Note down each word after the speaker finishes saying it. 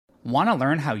Want to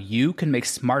learn how you can make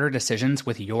smarter decisions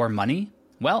with your money?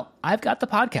 Well, I've got the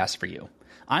podcast for you.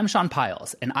 I'm Sean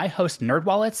Piles, and I host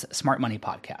NerdWallet's Smart Money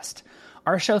Podcast.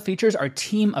 Our show features our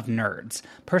team of nerds,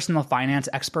 personal finance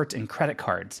experts in credit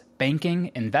cards,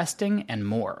 banking, investing, and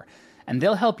more. And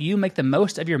they'll help you make the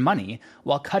most of your money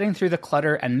while cutting through the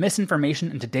clutter and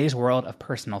misinformation in today's world of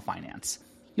personal finance.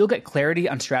 You'll get clarity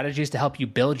on strategies to help you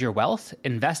build your wealth,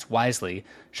 invest wisely,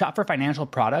 shop for financial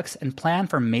products, and plan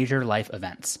for major life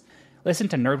events. Listen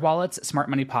to NerdWallet's Smart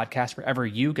Money Podcast wherever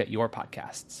you get your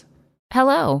podcasts.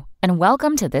 Hello, and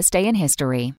welcome to This Day in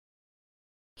History.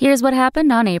 Here's what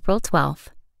happened on April 12th.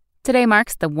 Today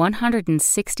marks the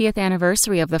 160th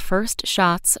anniversary of the first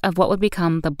shots of what would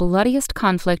become the bloodiest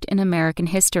conflict in American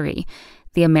history,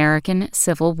 the American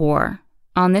Civil War.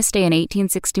 On this day in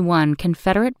 1861,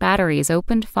 Confederate batteries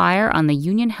opened fire on the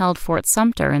Union-held Fort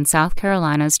Sumter in South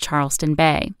Carolina's Charleston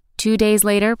Bay. 2 days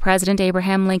later, President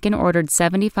Abraham Lincoln ordered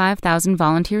 75,000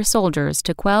 volunteer soldiers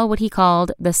to quell what he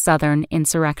called the Southern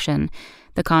Insurrection.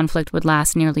 The conflict would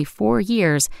last nearly 4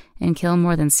 years and kill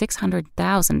more than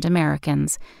 600,000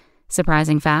 Americans.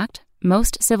 Surprising fact,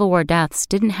 most Civil War deaths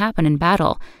didn't happen in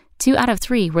battle. 2 out of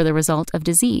 3 were the result of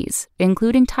disease,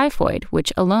 including typhoid,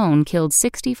 which alone killed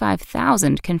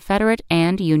 65,000 Confederate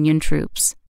and Union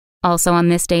troops. Also on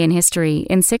this day in history,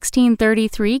 in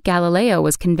 1633, Galileo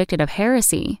was convicted of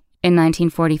heresy. In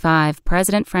 1945,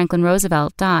 President Franklin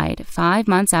Roosevelt died 5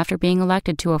 months after being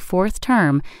elected to a 4th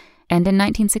term, and in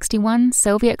 1961,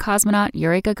 Soviet cosmonaut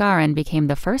Yuri Gagarin became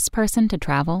the first person to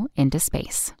travel into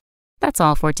space. That's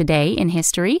all for today in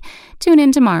history. Tune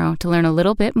in tomorrow to learn a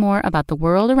little bit more about the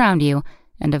world around you,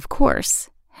 and of course,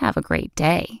 have a great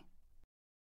day.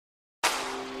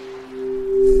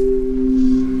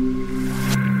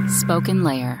 Spoken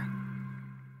Layer.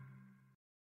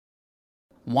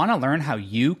 Want to learn how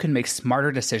you can make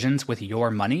smarter decisions with your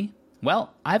money?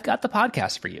 Well, I've got the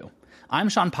podcast for you. I'm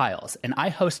Sean Piles, and I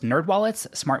host NerdWallet's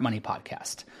Smart Money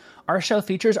Podcast. Our show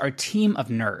features our team of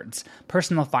nerds,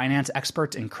 personal finance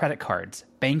experts in credit cards,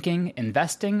 banking,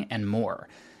 investing, and more.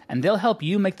 And they'll help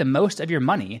you make the most of your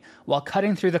money while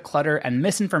cutting through the clutter and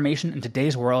misinformation in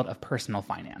today's world of personal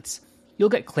finance. You'll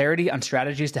get clarity on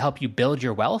strategies to help you build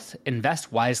your wealth,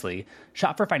 invest wisely,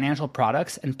 shop for financial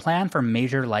products, and plan for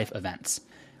major life events.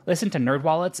 Listen to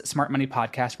NerdWallet's Smart Money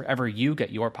Podcast wherever you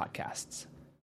get your podcasts.